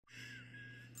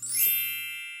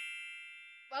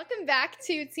Welcome back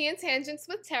to Tea and Tangents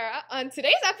with Tara. On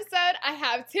today's episode, I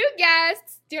have two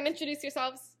guests. Do you want to introduce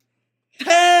yourselves?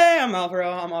 Hey, I'm Alvaro.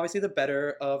 I'm obviously the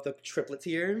better of the triplets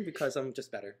here because I'm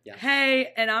just better. Yeah.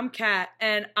 Hey, and I'm Kat,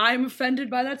 and I'm offended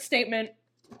by that statement.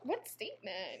 What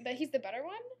statement? That he's the better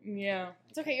one? Yeah.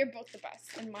 It's okay, you're both the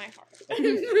best in my heart.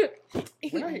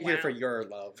 We're not here for your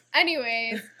love.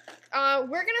 Anyways, we're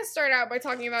going to start out by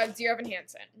talking about Dear Evan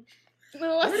Hansen.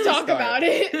 Let's Where talk do we about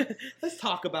it. Let's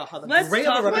talk about how Let's great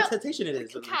talk of a about- representation it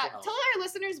is. Kat, tell our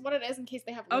listeners what it is in case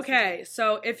they haven't listened. Okay,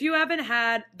 so if you haven't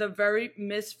had the very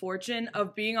misfortune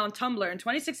of being on Tumblr in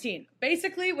 2016,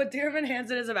 basically what Dear Evan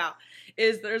Hansen is about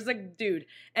is there's a dude,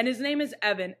 and his name is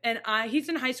Evan, and he's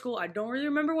in high school. I don't really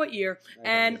remember what year,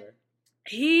 and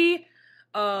he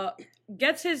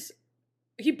breaks his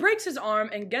arm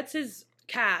and gets his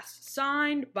cast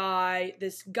signed by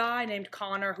this guy named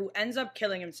Connor who ends up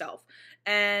killing himself.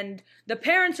 And the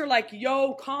parents are like,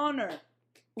 yo, Connor,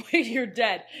 wait, you're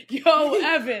dead. Yo,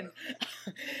 Evan,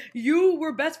 you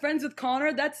were best friends with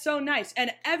Connor? That's so nice.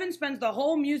 And Evan spends the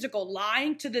whole musical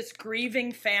lying to this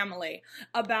grieving family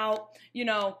about, you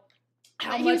know,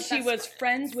 how much he was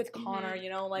friends with Connor, you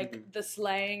know, like the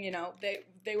slaying, you know,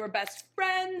 they were best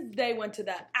friends, they went to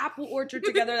the apple orchard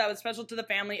together, that was special to the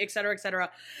family, etc.,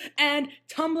 etc. And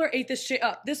Tumblr ate this shit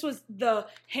up. This was the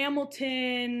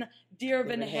Hamilton, Dear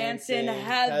Evan Hansen,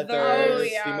 Heather,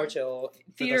 Be More Chill,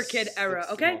 theater kid era,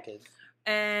 okay?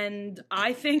 And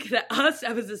I think that us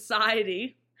as a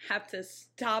society have to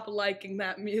stop liking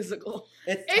that musical.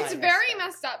 It's very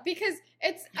messed up because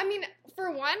it's, I mean,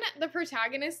 for one, the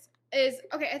protagonist is,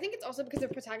 okay, I think it's also because the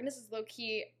protagonist is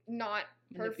low-key not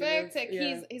perfect. Like,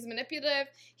 he's manipulative.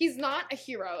 He's not a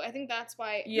hero. I think that's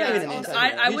why. Yeah,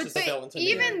 I would say,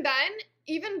 even then,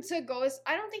 even to go as,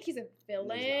 I don't think he's a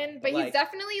villain, but he's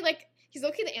definitely, like, he's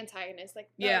low-key the antagonist. Like,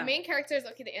 the main character is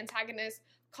low-key the antagonist.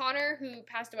 Connor, who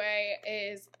passed away,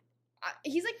 is,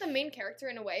 he's, like, the main character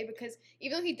in a way, because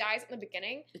even though he dies in the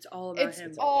beginning, it's all about him.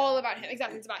 It's all about him.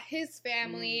 Exactly. It's about his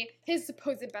family, his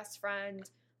supposed best friend,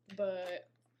 but...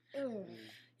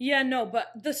 Yeah, no,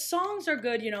 but the songs are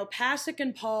good. You know, Pasek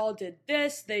and Paul did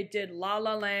this. They did La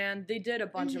La Land. They did a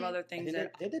bunch of other things. They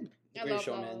did The Greatest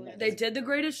Showman. They did The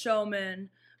Greatest Showman.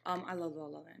 I love La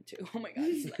La Land too. Oh my god.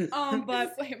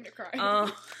 But slam to cry.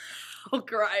 I'll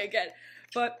cry again.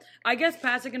 But I guess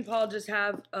Pasek and Paul just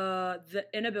have the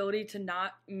inability to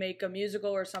not make a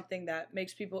musical or something that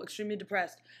makes people extremely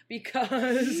depressed,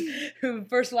 because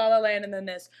first La La Land and then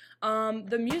this.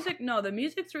 The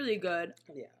music's really good.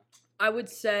 Yeah. I would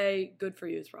say Good For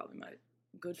You is probably my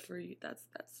Good For You. That's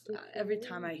every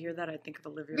time I hear that, I think of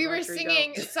Olivia Rodrigo. We were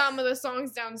singing some of the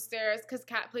songs downstairs because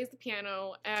Kat plays the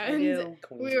piano, and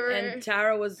we were. And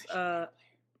Tara was professional.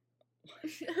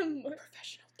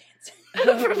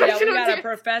 Yeah, we got a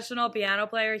professional piano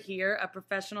player here, a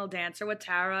professional dancer with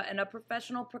Tara, and a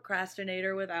professional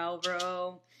procrastinator with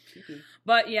Alvaro.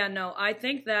 But yeah, no, I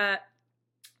think that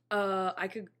I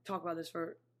could talk about this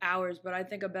for hours, but I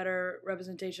think a better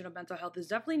representation of mental health is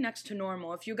definitely Next to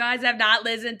Normal. If you guys have not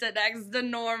listened to Next to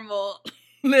Normal,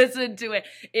 listen to it.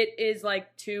 It is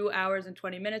like 2 hours and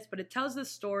 20 minutes, but it tells the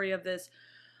story of this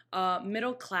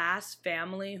middle-class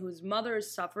family whose mother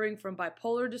is suffering from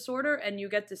bipolar disorder, and you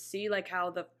get to see like how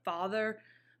the father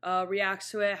reacts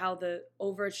to it, how the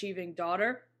overachieving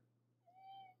daughter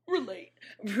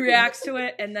reacts to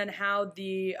it, and then how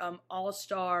the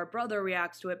all-star brother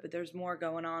reacts to it, but there's more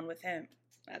going on with him.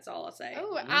 That's all I'll say.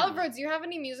 Oh, Alvaro, do you have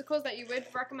any musicals that you would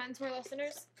recommend to our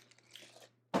listeners?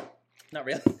 Not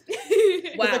really.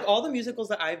 Wow. Like, all the musicals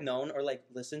that I've known or like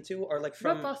listened to are like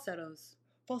from falsettos.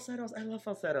 Falsettos, I love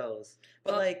falsettos.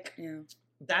 But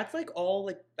that's like all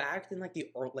like back in like the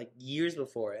years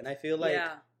before, and I feel like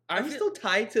I'm still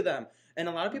tied to them. And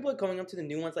a lot of people are going up to the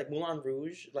new ones like Moulin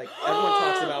Rouge. Like everyone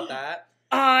talks about that.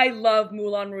 I love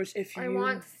Moulin Rouge. I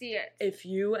want to see it. If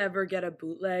you ever get a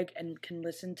bootleg and can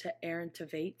listen to Aaron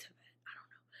Tveit,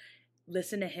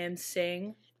 listen to him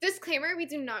sing. Disclaimer: we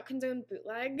do not condone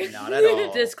bootleg. Not at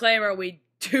all. Disclaimer: we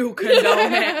do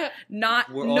condone it.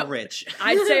 We're all rich.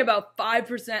 I'd say about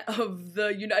 5% of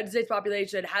the United States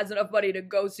population has enough money to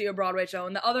go see a Broadway show,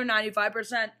 and the other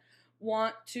 95%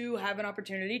 want to have an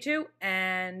opportunity to,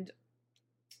 and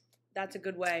that's a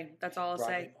good way. That's all I'll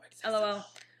say. LOL.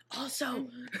 Also,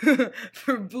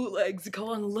 for bootlegs,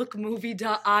 go on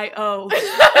lookmovie.io.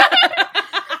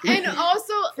 And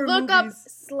also look movies. Up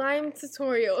slime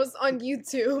tutorials on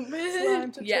YouTube.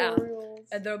 Slime tutorials. Yeah.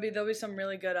 And there'll be some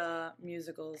really good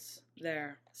musicals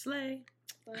there. Slay.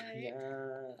 Yeah.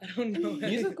 I don't know.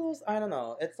 Musicals, I don't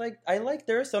know. It's like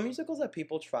there are some musicals that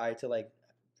people try to like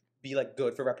be like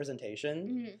good for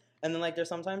representation. And then, like, there's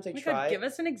sometimes they try... give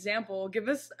us an example. Give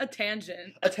us a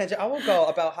tangent. I will go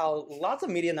about how lots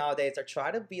of media nowadays are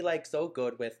trying to be, like, so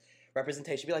good with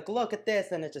representation. Be like, look at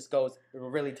this, and it just goes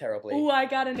really terribly. Ooh, I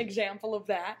got an example of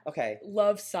that. Okay.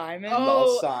 Love, Simon. Oh,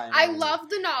 Love, Simon. I love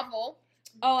the novel.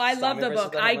 Oh, I love the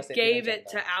book. I gave it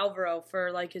to Alvaro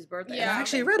for, like, his birthday. Yeah. I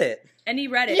actually read it. And he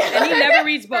read it. Yeah. And he never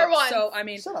reads books. So, I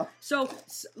mean, so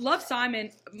Love,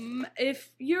 Simon,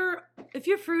 if you're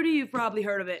fruity, you've probably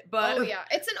heard of it. But oh, yeah.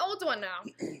 It's an old one now.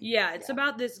 Yeah, it's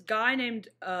about this guy named,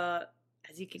 as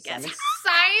you can guess.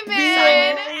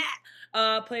 Simon!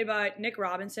 Played by Nick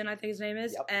Robinson, I think his name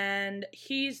is. Yep. And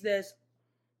he's this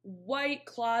white,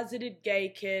 closeted gay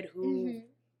kid who,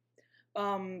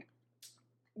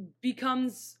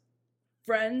 becomes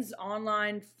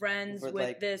online friends with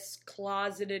like, this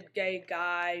closeted gay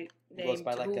guy named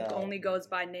who only goes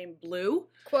by name Blue,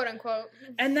 quote unquote.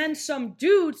 And then some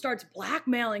dude starts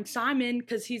blackmailing Simon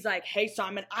because he's like, "Hey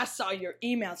Simon, I saw your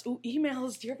emails. Ooh,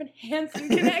 emails. Do you have a Hansen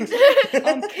connection?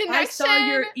 I saw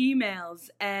your emails,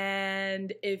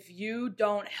 and if you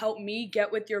don't help me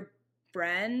get with your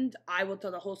friend, I will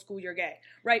tell the whole school you're gay."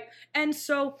 Right? And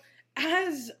so,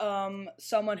 as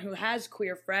someone who has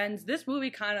queer friends, this movie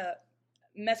kind of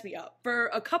messed me up for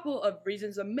a couple of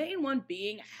reasons. The main one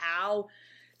being how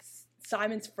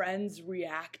Simon's friends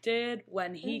reacted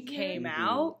when he came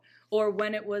out, or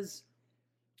when it was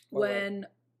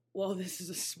well, this is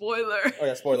a spoiler. Oh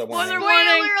yeah, spoiler warning. Spoiler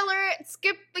alert!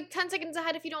 Skip like 10 seconds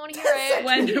ahead if you don't want to hear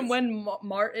it. when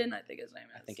Martin, I think his name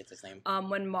is. I think it's his name.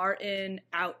 When Martin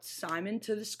outs Simon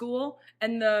to the school,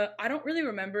 and I don't really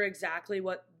remember exactly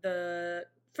what the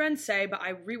friends say, but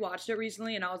I rewatched it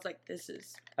recently, and I was like, this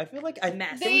is. I feel like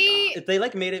mess. They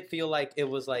like made it feel like it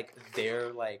was like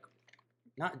their like.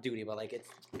 Not duty, but like it's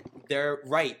their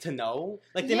right to know.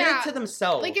 Like they made it to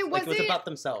themselves. Like it was about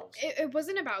themselves. It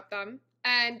wasn't about them.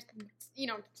 And, you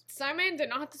know, Simon did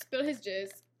not have to spill his jizz.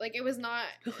 Like, it was not...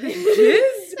 His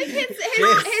jizz? Like,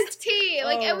 his tea.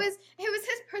 Like, it was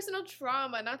his personal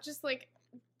trauma, not just, like,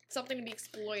 something to be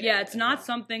exploited. Yeah, it's not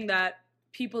something that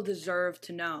people deserve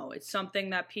to know. It's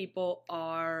something that people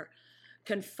are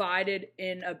confided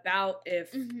in about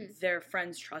if their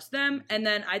friends trust them. And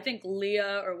then I think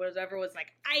Leah or whatever was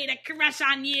like, I had a crush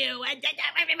on you.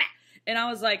 And I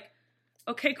was like...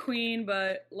 Okay, Queen,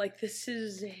 but, like, this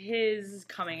is his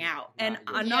coming out. And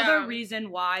another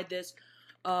reason why this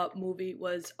movie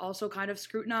was also kind of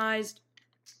scrutinized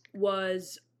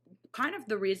was kind of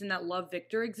the reason that Love,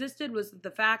 Victor existed was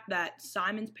the fact that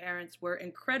Simon's parents were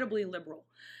incredibly liberal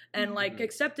and, like,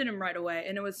 accepted him right away.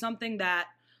 And it was something that,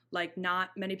 like,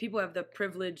 not many people have the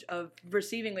privilege of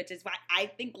receiving, which is why I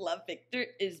think Love, Victor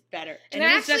is better. And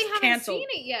I actually haven't seen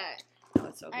it yet. Oh,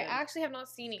 it's so good. I actually have not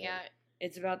seen it yet.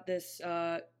 It's about this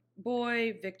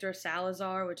boy, Victor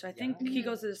Salazar, which I think he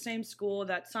goes to the same school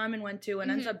that Simon went to and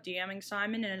ends up DMing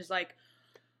Simon and is like,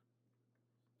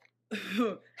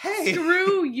 hey,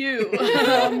 screw you.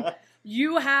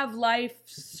 You have life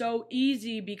so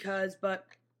easy but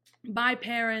my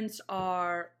parents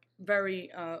are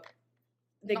very,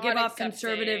 they give off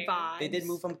conservative vibes. They did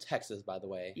move from Texas, by the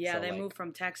way. Yeah, so they moved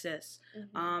from Texas.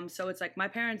 So it's like my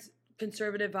parents...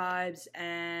 conservative vibes,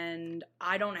 and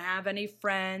I don't have any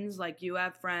friends like you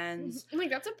have friends. Like,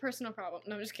 that's a personal problem.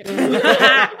 No, I'm just kidding.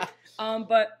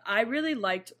 But I really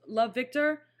liked Love,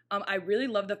 Victor. I really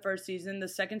loved the first season. The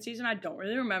second season, I don't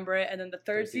really remember it. And then the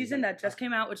third season that just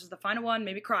came out, which is the final one,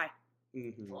 made me cry.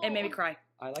 It made me cry.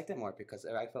 I liked it more because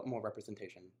I felt more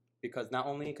representation. Because not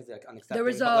only because like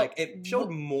unacceptable, but like it showed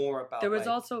more about. There was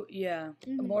also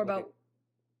more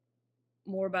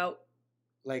about.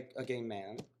 Like a gay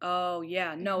man. Oh,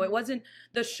 yeah. No, it wasn't.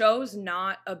 The show's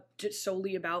not just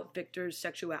solely about Victor's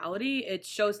sexuality. It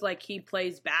shows, like, he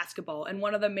plays basketball. And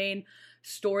one of the main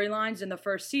storylines in the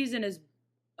first season is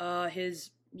his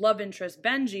love interest,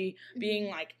 Benji, being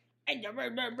like,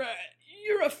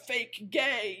 you're a fake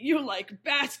gay. You like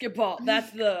basketball.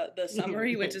 That's the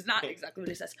summary, which is not exactly what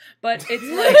he says. But it's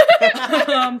like,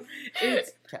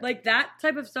 it's like that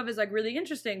type of stuff is, like, really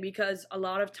interesting because a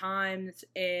lot of times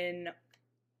in...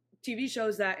 TV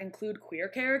shows that include queer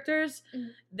characters,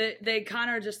 they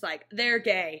kind of just like, they're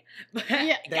gay.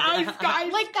 Yeah, guys.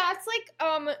 Like, that's like,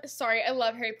 sorry, I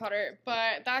love Harry Potter,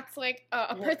 but that's like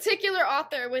a particular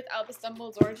author with Albus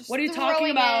Dumbledore just What are you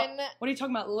talking about? What are you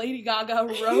talking about? Lady Gaga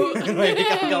wrote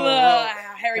the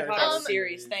Harry Potter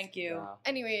series. Thank you. Wow.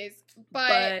 Anyways,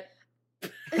 but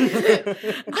Albus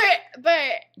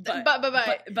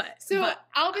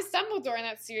Dumbledore in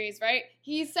that series, right?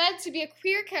 He's said to be a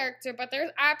queer character, but there's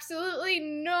absolutely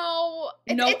no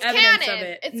evidence canon. Of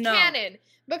it. It's canon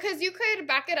because you could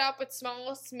back it up with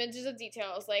small smidges of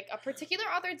details, like a particular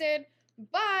author did,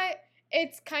 but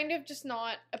it's kind of just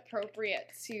not appropriate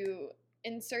to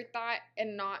insert that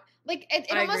and not like it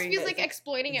almost feels like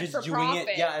exploiting it for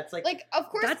profit. Yeah, it's like of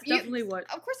course that's definitely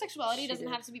what. Of course, sexuality doesn't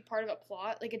have to be part of a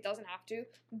plot. Like it doesn't have to,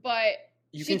 but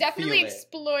she definitely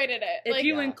exploited it. If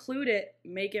you include it,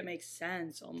 make it make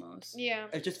sense almost. Yeah,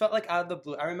 it just felt like out of the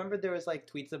blue. I remember there was like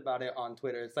tweets about it on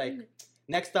Twitter. It's like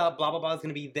next up, blah blah blah is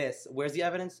gonna be this. Where's the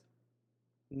evidence?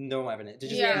 No evidence. To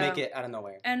just make it out of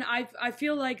nowhere. And I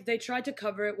feel like they tried to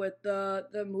cover it with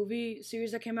the movie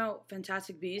series that came out,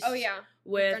 Fantastic Beasts. Oh yeah,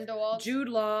 with Grindelwald. Jude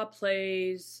Law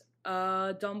plays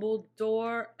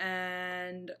Dumbledore,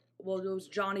 and it was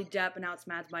Johnny Depp, and now it's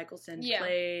Mads Mikkelsen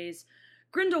plays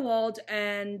Grindelwald,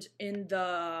 and in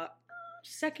the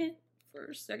second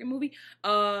movie,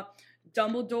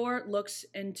 Dumbledore looks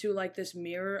into like this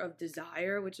mirror of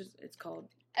desire, which is it's called.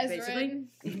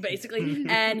 Basically,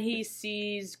 and he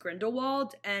sees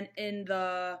Grindelwald, and in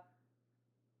the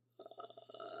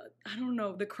I don't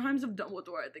know, The Crimes of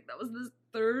Dumbledore, I think that was the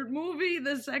third movie.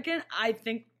 The second, I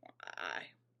think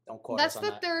don't quote that's us on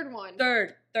the that. third one.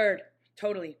 Third,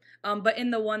 totally. But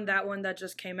in the one that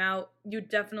just came out, you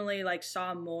definitely like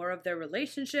saw more of their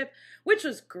relationship, which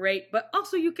was great. But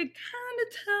also, you could kind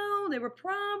of tell they were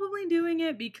probably doing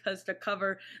it because to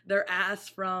cover their ass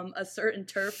from a certain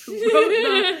TERF who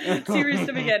wrote the series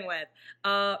to begin with.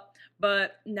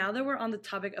 But now that we're on the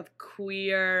topic of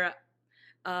queer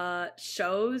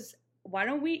shows, why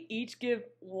don't we each give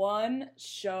one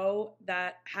show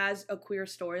that has a queer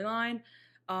storyline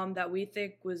that we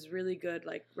think was really good,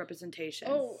 like, representation.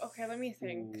 Oh, okay, let me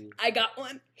think. Ooh. I got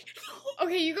one.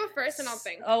 Okay, you go first and I'll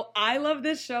think. Oh, I love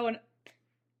this show, and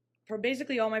for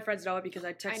basically all my friends know it because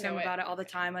I text them about it all the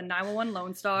time. A 911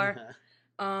 Lone Star.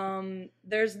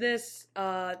 There's this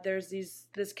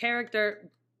character,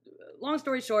 long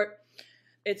story short,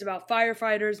 it's about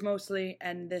firefighters mostly,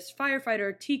 and this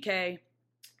firefighter, TK,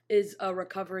 is a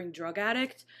recovering drug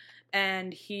addict,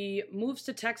 and he moves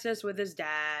to Texas with his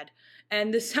dad.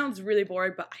 And this sounds really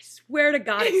boring, but I swear to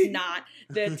God it's not.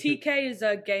 The TK is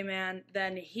a gay man.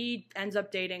 Then he ends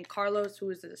up dating Carlos, who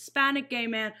is a Hispanic gay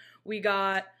man. We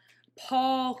got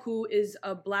Paul, who is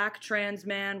a black trans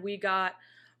man. We got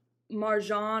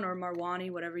Marjan, or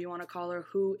Marwani, whatever you want to call her,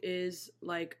 who is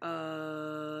like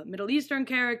a Middle Eastern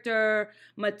character.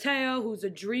 Mateo, who's a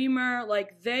dreamer.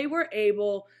 Like, they were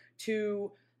able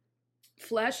to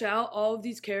flesh out all of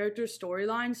these characters'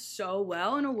 storylines so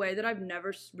well in a way that I've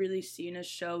never really seen a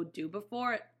show do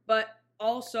before. But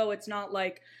also, it's not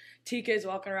like TK's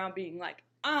walking around being like,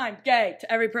 I'm gay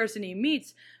to every person he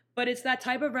meets. But it's that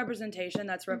type of representation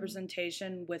that's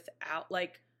representation without,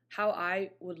 like, how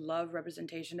I would love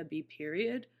representation to be,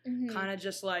 period. Kind of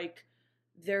just like,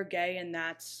 they're gay and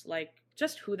that's, like,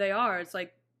 just who they are. It's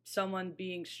like someone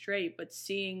being straight, but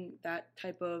seeing that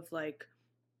type of, like,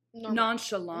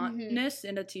 nonchalantness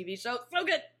in a TV show. So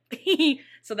good.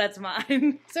 So that's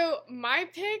mine. So my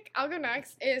pick, I'll go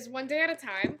next, is One Day at a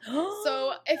Time.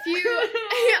 So if you...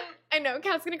 I know,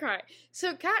 Kat's gonna cry.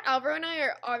 So Kat, Alvaro, and I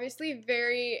are obviously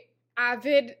very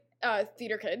avid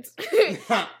theater kids.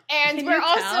 And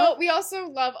we also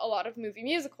love a lot of movie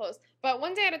musicals. But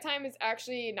One Day at a Time is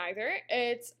actually neither.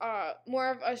 It's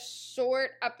more of a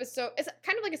short episode. It's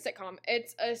kind of like a sitcom.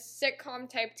 It's a sitcom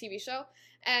type TV show.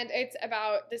 And it's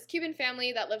about this Cuban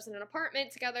family that lives in an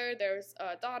apartment together. There's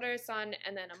a daughter, son,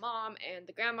 and then a mom and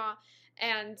the grandma.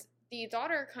 And the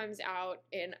daughter comes out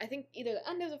in, I think, either the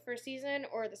end of the first season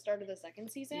or the start of the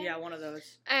second season. Yeah, one of those.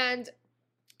 And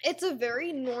it's a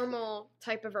very normal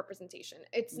type of representation.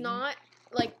 It's not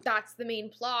like that's the main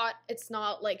plot. It's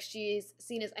not like she's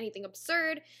seen as anything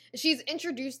absurd. She's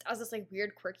introduced as this like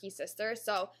weird quirky sister.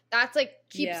 So that's like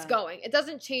keeps going. It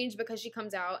doesn't change because she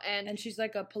comes out and she's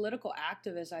like a political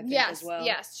activist, I think, as well.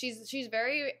 Yes, she's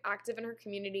very active in her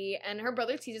community, and her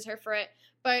brother teases her for it.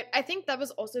 But I think that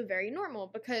was also very normal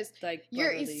because like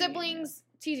your siblings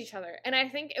tease each other. And I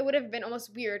think it would have been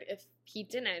almost weird if he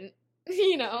didn't.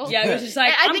 You know? Yeah, it was just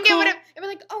like, I think cool. It would have been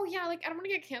like, oh yeah, like I don't want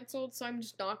to get canceled, so I'm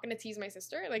just not gonna tease my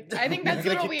sister. Like I think that's a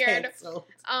little weird.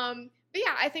 But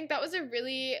yeah, I think that was a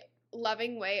really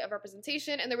loving way of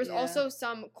representation, and there was also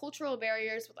some cultural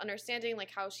barriers with understanding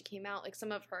like how she came out. Like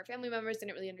some of her family members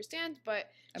didn't really understand, but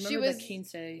she was the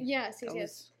quince. Yes.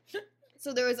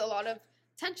 So there was a lot of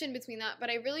tension between that, but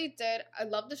I really did. I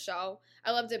loved the show. I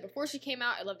loved it before she came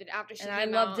out. I loved it after she came out.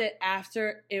 And I loved it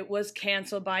after it was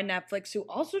canceled by Netflix, who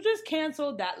also just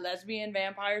canceled that lesbian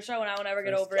vampire show, and I will never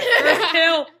get over it. First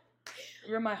kill.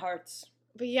 You're my hearts.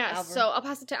 But yes, so I'll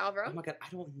pass it to Alvaro. Oh my god, I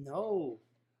don't know.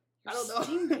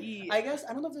 I guess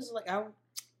I don't know if this is like I don't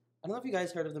know if you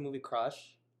guys heard of the movie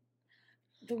Crush.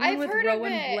 The one with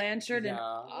Rowan Blanchard and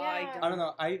I don't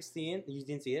know. I've seen. You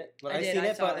didn't see it, but I've seen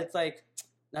it. But it's like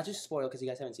not just spoiled because you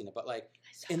guys haven't seen it, but like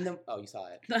you saw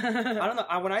it. I don't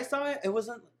know. When I saw it, it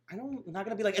wasn't. I'm not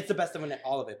gonna be like it's the best of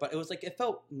all of it, but it was like it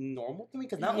felt normal to me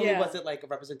because not only was it like a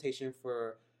representation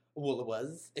for it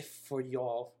was for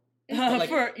y'all, like,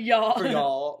 for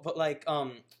y'all, but like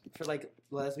for like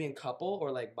lesbian couple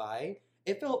or like bi,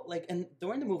 it felt like and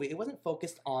during the movie it wasn't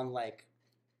focused on like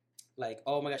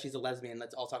oh my gosh she's a lesbian,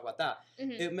 let's all talk about that.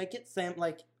 It make it seem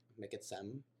like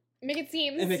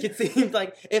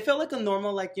like it felt like a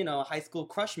normal like high school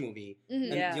crush movie,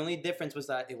 and the only difference was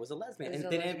that it was a lesbian, and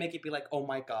they didn't make it be like oh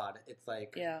my god, it's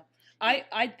like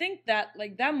I think that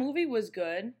like that movie was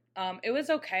good. It was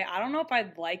okay. I don't know if I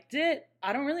liked it.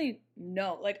 I don't really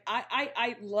know. Like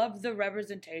I loved the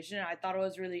representation. I thought it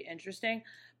was really interesting,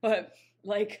 but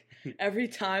like every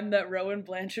time that Rowan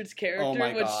Blanchard's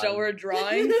character would show her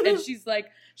drawings and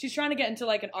she's trying to get into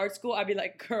like an art school, I'd be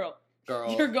like, girl,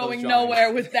 you're going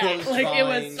nowhere with that. Like it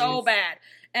was so bad.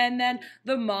 And then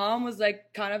the mom was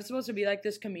like kind of supposed to be like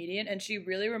this comedian, and she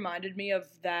really reminded me of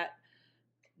that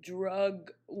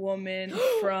drug woman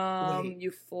from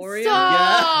Euphoria.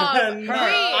 Stop!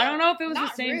 Yeah. I don't know if it was the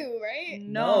same. Rue, right?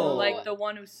 No, like the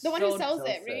one who sells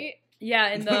it, right? Yeah,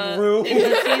 in the season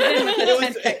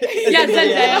with the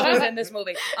Zendaya was in this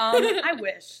movie. I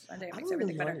wish Zendaya makes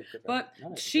everything better. But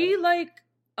she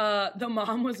the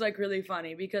mom was like really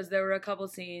funny because there were a couple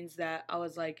scenes that I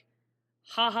was like,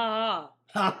 ha ha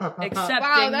ha, accepting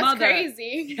wow, that's mother.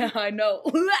 Crazy. Yeah, I know.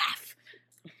 Laugh.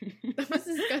 That was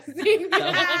disgusting.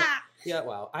 Yeah,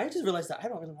 wow. I just realized that I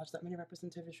don't really watch that many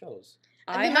representative shows.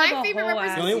 My favorite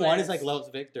representation. The only one is like Loves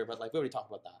Victor, but like we already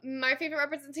talked about that. My favorite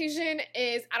representation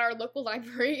is at our local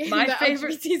library in my the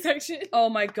favorite LGBT section. Oh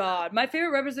my god. My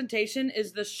favorite representation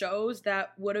is the shows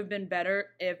that would have been better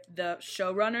if the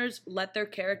showrunners let their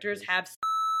characters have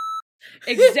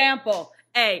Example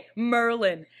A,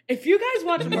 Merlin. If you guys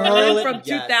watch Merlin from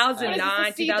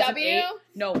 2009, 2008.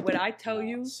 No, would I tell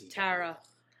you, Tara?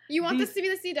 You want this to be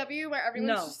the CW where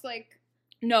everyone's just like...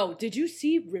 No, did you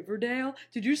see Riverdale?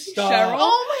 Did you see Stop. Cheryl?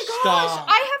 Oh my gosh,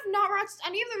 I have not watched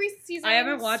any of the recent seasons. I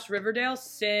haven't watched Riverdale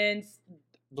since...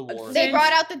 The war. They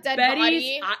brought out the dead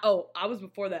body. I was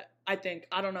before that, I think.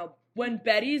 I don't know. When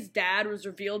Betty's dad was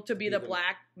revealed to be the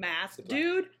Black Mask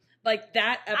dude, like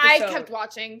that episode. I kept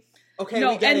watching. Okay,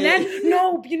 no, and then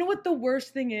you know what the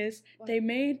worst thing is? What? They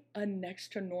made a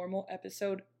next to normal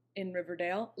episode in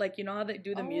Riverdale. Like, you know how they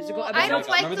do the musical episodes? I don't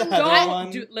like the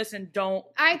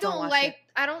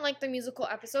I don't like the musical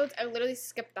episodes. I literally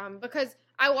skipped them because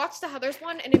I watched the Heathers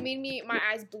one and it made my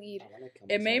eyes bleed.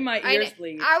 It made my ears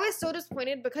bleed. I was so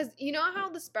disappointed because you know how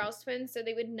the Sprouse twins said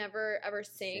they would never ever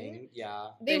sing? Yeah.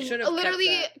 They should have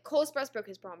literally Cole Sprouse broke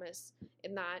his promise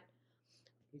in that.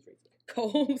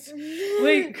 Cole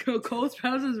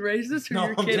Sprouse is racist, or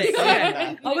you're kidding?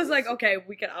 Okay. I was like, okay,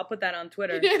 I'll put that on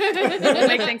Twitter. We'll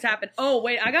make things happen. Oh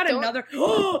wait, I got another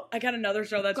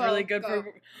show that's really good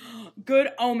for Good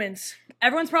Omens.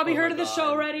 Everyone's probably heard of this show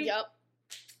already. Yep.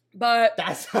 But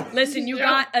listen, you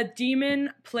got a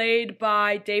demon played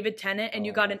by David Tennant, and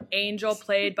you got an angel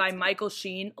played by Michael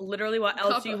Sheen. Literally, what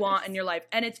else do you want in your life?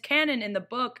 And it's canon in the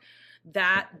book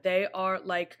that they are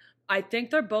like, I think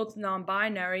they're both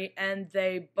non-binary, and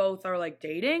they both are like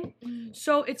dating.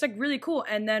 So it's like really cool.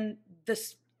 And then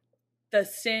the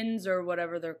sins or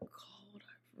whatever they're called,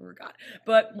 I forgot.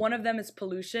 But one of them is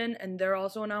pollution, and they're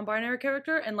also a non-binary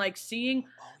character. And like seeing,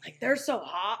 like they're so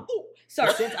hot. Oh,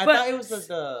 sorry, I thought it was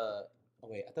the. Oh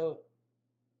wait, I thought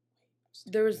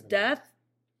there was death.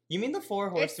 You mean the Four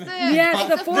Horsemen? Yes,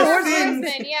 the Four Horsemen.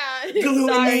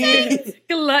 Yeah.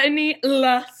 Gluttony,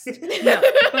 lust. No,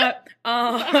 but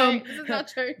this is not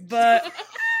church. But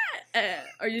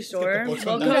are you sure?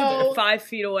 We'll go 5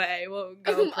 feet away. We'll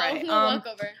go pray. Walk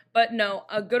over. But no,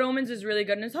 Good Omens is really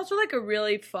good, and it's also like a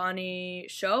really funny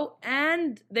show.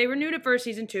 And they renewed it for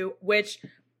season 2, which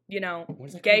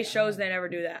gay shows they never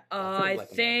do that. I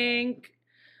think.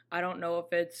 I don't know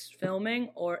if it's filming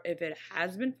or if it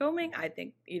has been filming. I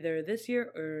think either this year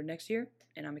or next year,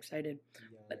 and I'm excited.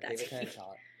 Yeah, but that's David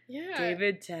Tennant. Yeah,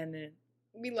 David Tennant.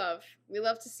 We love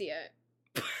to see it.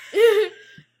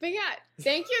 But yeah,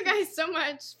 thank you guys so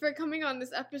much for coming on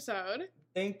this episode.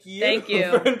 Thank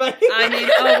you.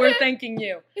 We're thanking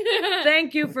you.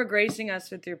 Thank you for gracing us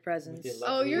with your presence.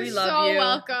 You're so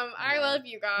welcome. I love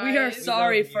you guys. We are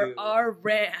sorry for our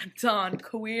rant on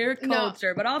queer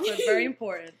culture, but also it's very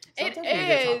important. Sometimes we need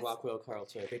to talk about queer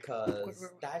culture because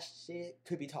that shit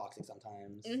could be toxic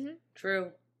sometimes.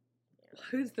 True.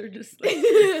 Who's there just like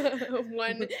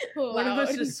one of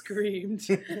us just screamed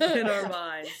in our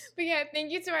minds. But yeah,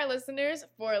 thank you to our listeners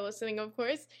for listening, of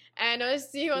course. And I'll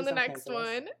see you on the next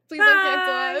one. Please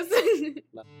don't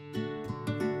cancel us.